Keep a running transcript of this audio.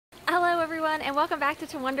everyone, and welcome back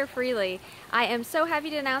to Wander Freely. I am so happy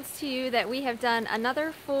to announce to you that we have done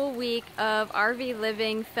another full week of RV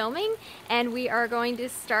living filming, and we are going to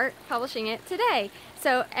start publishing it today.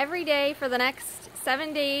 So every day for the next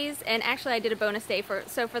 7 days, and actually I did a bonus day for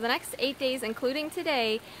the next 8 days, including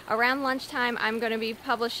today, around lunchtime, I'm going to be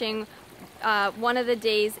publishing one of the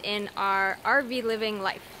days in our RV living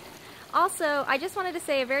life. Also, I just wanted to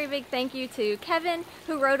say a very big thank you to Kevin,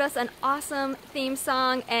 who wrote us an awesome theme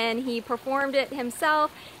song, and he performed it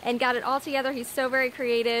himself and got it all together. He's so very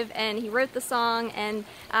creative, and he wrote the song, and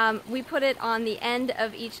we put it on the end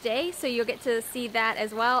of each day, so you'll get to see that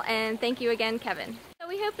as well. And thank you again, Kevin. So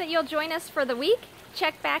we hope that you'll join us for the week.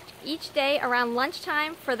 Check back each day around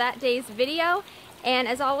lunchtime for that day's video, and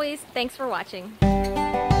as always, thanks for watching.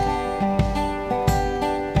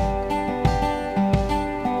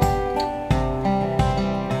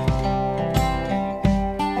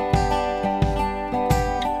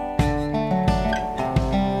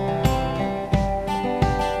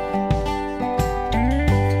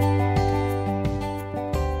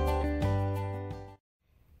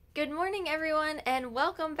 Good morning, everyone, and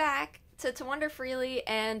welcome back to Wander Freely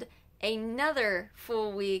and another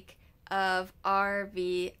full week of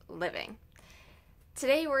RV living.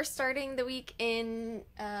 Today we're starting the week in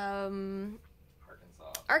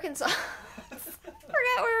Arkansas.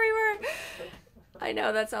 Forgot where we were. I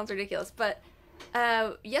know that sounds ridiculous, but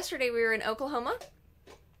yesterday we were in Oklahoma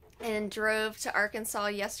and drove to Arkansas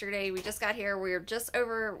yesterday. We just got here. We were just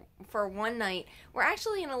over for one night. We're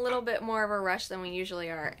actually in a little bit more of a rush than we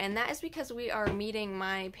usually are, and that is because we are meeting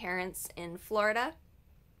my parents in Florida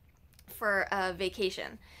for a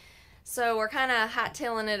vacation. So we're kind of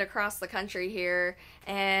hot-tailing it across the country here,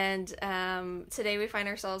 and today we find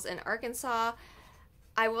ourselves in Arkansas.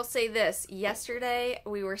 I will say this, yesterday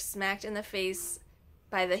we were smacked in the face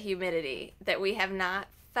by the humidity that we have not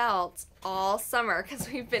felt all summer because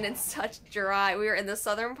we've been in such dry. We were in the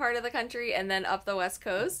southern part of the country and then up the west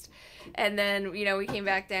coast, and then we came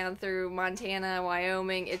back down through Montana,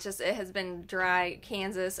 Wyoming. It has been dry.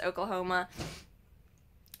 Kansas, Oklahoma,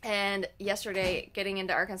 and yesterday getting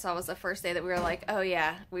into Arkansas was the first day that we were like, oh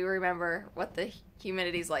yeah, we remember what the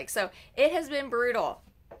humidity's like. So it has been brutal,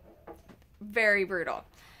 very brutal.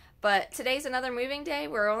 But today's another moving day.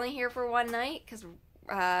 We're only here for one night because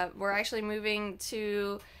we're actually moving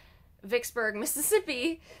to Vicksburg,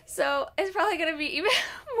 Mississippi, so it's probably going to be even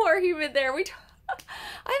more humid there. I'm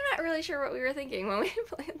not really sure what we were thinking when we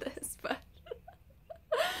planned this,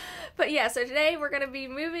 but yeah, so today we're going to be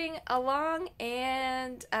moving along,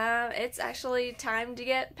 and it's actually time to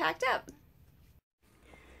get packed up.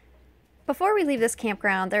 Before we leave this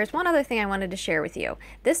campground, there's one other thing I wanted to share with you.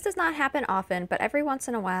 This does not happen often, but every once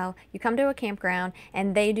in a while you come to a campground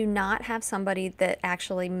and they do not have somebody that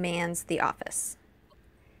actually mans the office.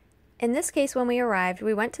 In this case, when we arrived,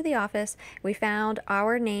 we went to the office, we found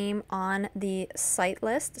our name on the site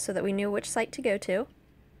list so that we knew which site to go to,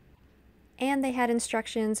 and they had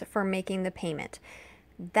instructions for making the payment.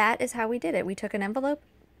 That is how we did it. We took an envelope,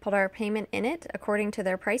 put our payment in it according to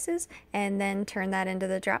their prices, and then turned that into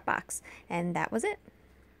the drop box, and that was it.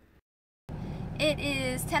 It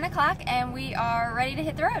is 10 o'clock and we are ready to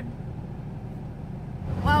hit the road.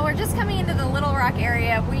 Well, we're just coming into the Little Rock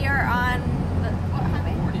area. We are on the, what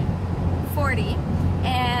highway? 40.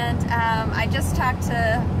 And I just talked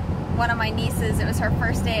to one of my nieces. It was her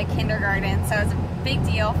first day at kindergarten, so it was a big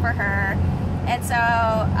deal for her. And so,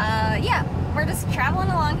 yeah, we're just traveling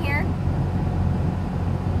along here.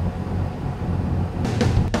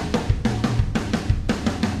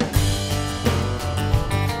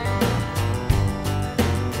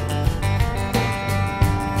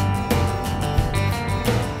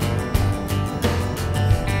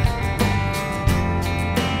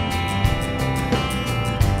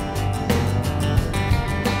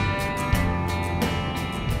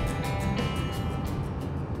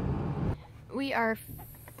 We are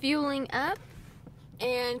fueling up,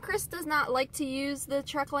 and Chris does not like to use the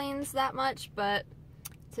truck lanes that much, but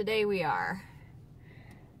today we are.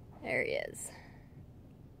 There he is.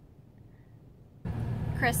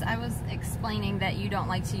 Chris, I was explaining that you don't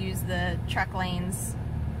like to use the truck lanes.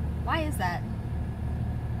 Why is that?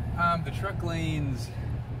 The truck lanes,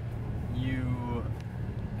 you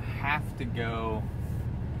have to go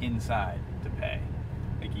inside to pay.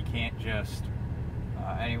 Like, you can't just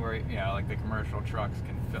anywhere, like the commercial trucks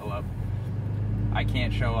can fill up. I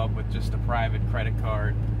can't show up with just a private credit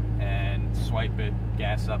card and swipe it,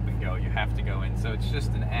 gas up, and go. You have to go in. So it's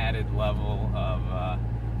just an added level of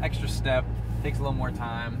extra step. Takes a little more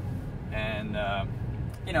time, and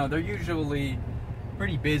they're usually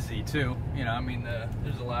pretty busy too. I mean,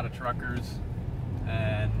 there's a lot of truckers,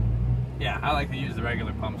 and Yeah, I like to use the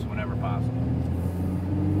regular pumps whenever possible.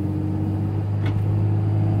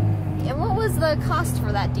 And what was the cost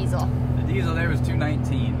for that diesel? The diesel there was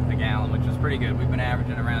 $2.19 a gallon, which was pretty good. We've been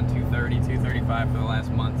averaging around $2.30, $2.35 for the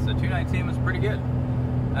last month, so $2.19 was pretty good.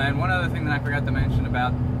 And one other thing that I forgot to mention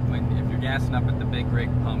about if you're gassing up at the big rig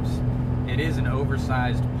pumps, it is an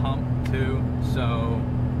oversized pump too, so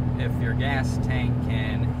if your gas tank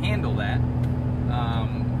can handle that,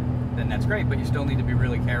 then that's great, but you still need to be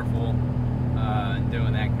really careful in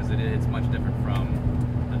doing that because it's much different from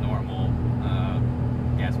the normal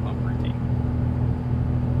gas pump routine.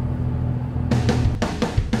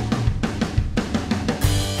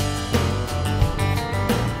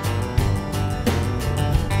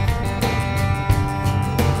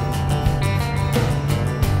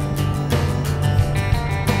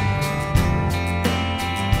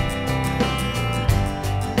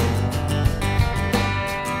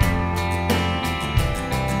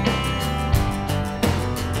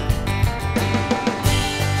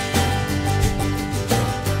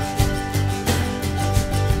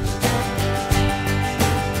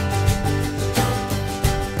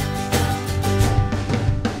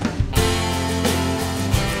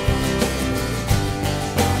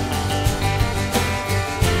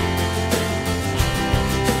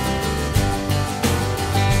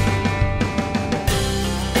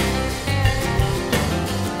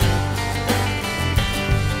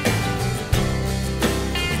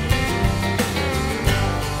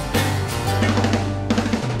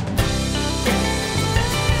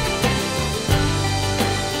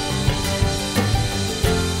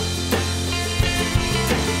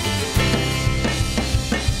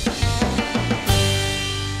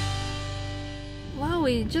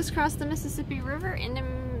 We just crossed the Mississippi River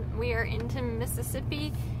and we are into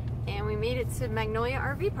Mississippi, and we made it to Magnolia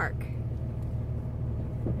RV Park.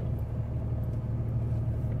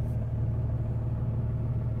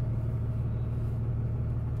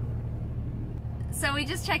 So we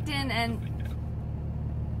just checked in and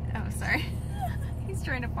oh, sorry. He's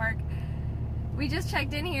trying to park. We just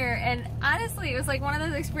checked in here, and honestly it was like one of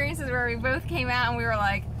those experiences where we both came out and we were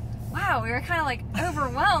like, wow, we were kind of like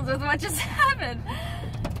overwhelmed with what just happened.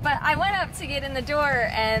 But I went up to get in the door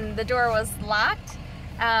and the door was locked,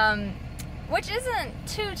 which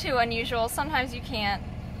isn't too unusual. Sometimes you can't,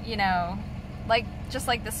 you know, like just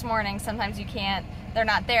like this morning, sometimes you can't, they're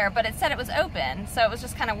not there, but it said it was open, so it was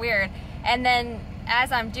just kind of weird. And then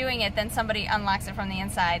as I'm doing it, then somebody unlocks it from the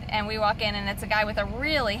inside, and we walk in and it's a guy with a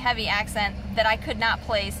really heavy accent that I could not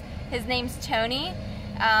place. His name's Tony.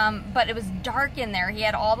 But it was dark in there. He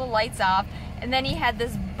had all the lights off, and then he had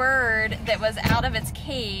this bird that was out of its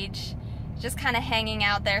cage just kind of hanging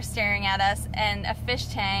out there staring at us, and a fish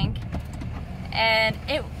tank, and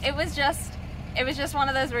it was just one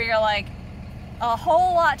of those where you're like, a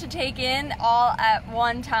whole lot to take in all at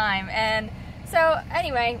one time. And so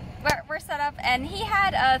anyway, we're set up, and he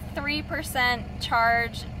had a 3%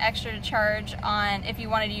 extra charge on if you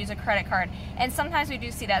wanted to use a credit card, and sometimes we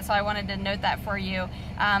do see that, so I wanted to note that for you.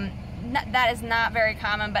 That is not very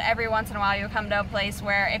common, but every once in a while you'll come to a place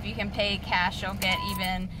where if you can pay cash, you'll get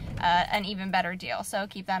an even better deal, so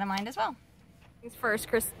keep that in mind as well. First,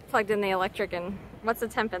 Chris plugged in the electric, and what's the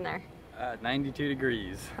temp in there? 92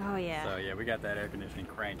 degrees. Oh yeah. So yeah, we got that air conditioning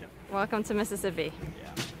cranking. Welcome to Mississippi.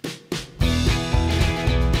 Yeah.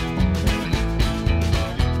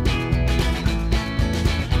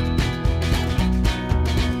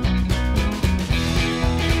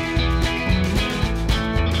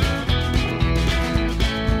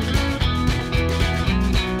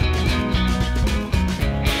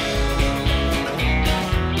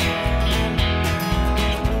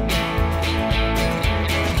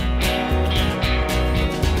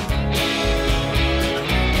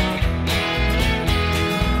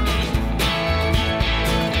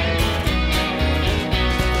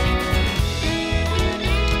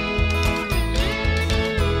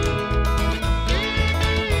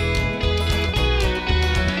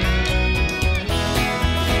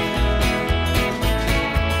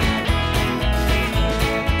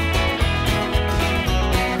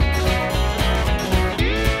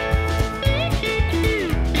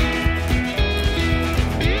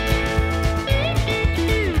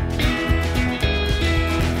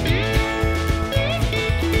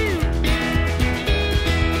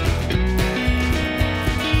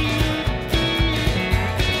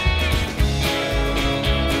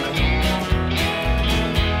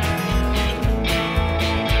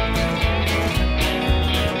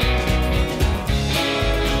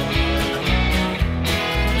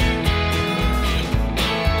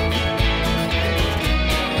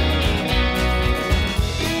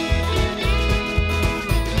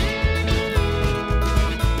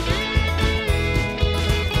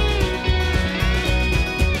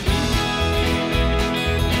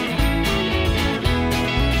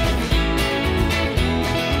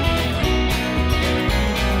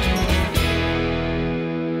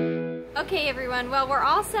 Okay, everyone. Well, we're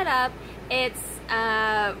all set up. It's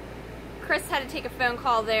Chris had to take a phone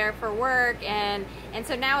call there for work, and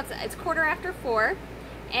so now it's 4:15,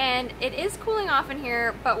 and it is cooling off in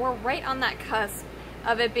here, but we're right on that cusp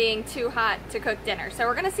of it being too hot to cook dinner. So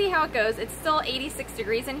we're gonna see how it goes. It's still 86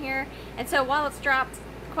 degrees in here, and so while it's dropped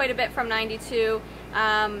quite a bit from 92,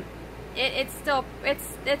 it's still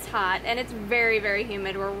it's hot, and it's very, very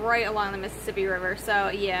humid. We're right along the Mississippi River, so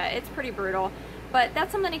yeah, it's pretty brutal. But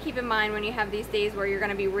that's something to keep in mind when you have these days where you're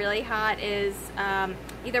going to be really hot, is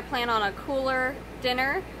either plan on a cooler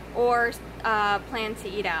dinner or plan to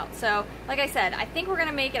eat out. So like I said, I think we're going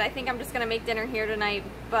to make it. I think I'm just going to make dinner here tonight,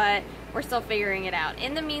 but we're still figuring it out.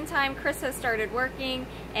 In the meantime, Chris has started working,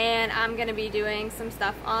 and I'm going to be doing some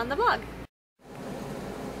stuff on the blog.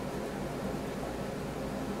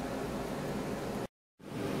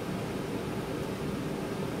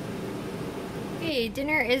 Okay,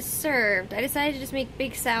 dinner is served. I decided to just make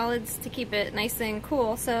big salads to keep it nice and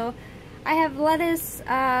cool. So I have lettuce,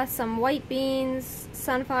 some white beans,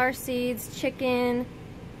 sunflower seeds, chicken,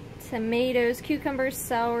 tomatoes, cucumbers,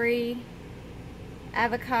 celery,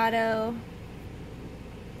 avocado.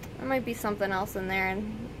 There might be something else in there,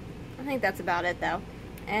 and I think that's about it though.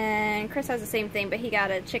 And Chris has the same thing, but he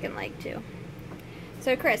got a chicken leg too.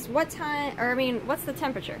 So Chris, what's the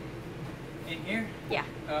temperature? In here? Yeah.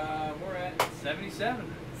 We're at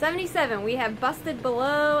 77. 77. We have busted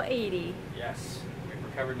below 80. Yes. We've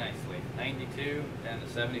recovered nicely. 92 down to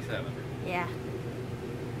 77. Yeah.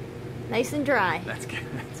 Nice and dry. That's good.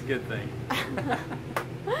 That's a good thing.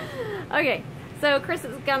 Okay. So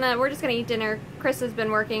we're just gonna eat dinner. Chris has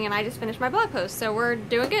been working, and I just finished my blog post, so we're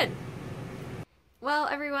doing good. Well,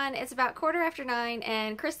 everyone, it's about 9:15,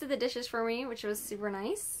 and Chris did the dishes for me, which was super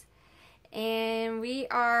nice. And we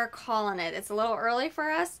are calling it. It's a little early for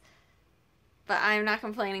us, but I'm not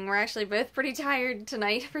complaining. We're actually both pretty tired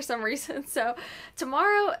tonight for some reason. So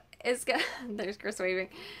tomorrow is gonna, there's Chris waving.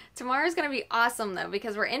 Tomorrow's gonna be awesome though,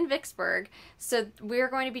 because we're in Vicksburg. So we're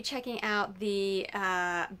going to be checking out the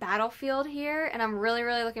battlefield here, and I'm really,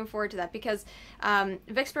 really looking forward to that, because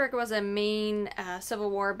Vicksburg was a main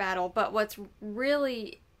Civil War battle. But what's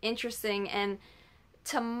really interesting, and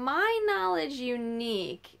to my knowledge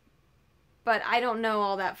unique, but I don't know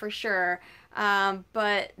all that for sure.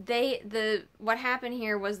 But what happened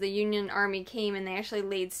here was the Union Army came, and they actually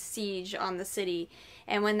laid siege on the city.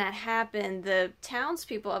 And when that happened, the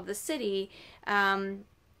townspeople of the city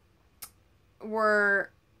were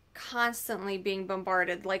constantly being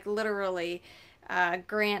bombarded. Like literally,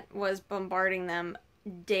 Grant was bombarding them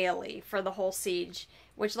daily for the whole siege,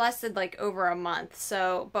 which lasted like over a month.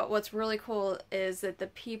 So, but what's really cool is that the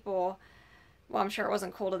people, well, I'm sure it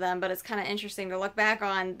wasn't cool to them, but it's kind of interesting to look back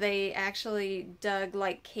on. They actually dug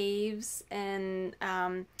like caves and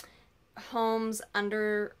homes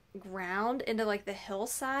underground into like the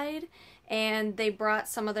hillside, and they brought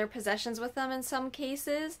some of their possessions with them in some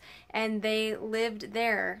cases, and they lived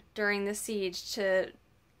there during the siege to,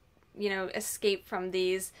 you know, escape from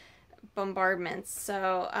these bombardments.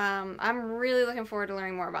 So I'm really looking forward to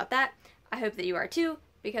learning more about that. I hope that you are too,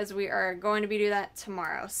 because we are going to be doing that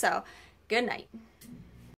tomorrow. So good night.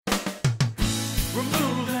 We're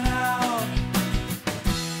moving out,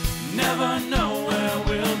 never know where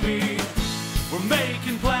we'll be. We're making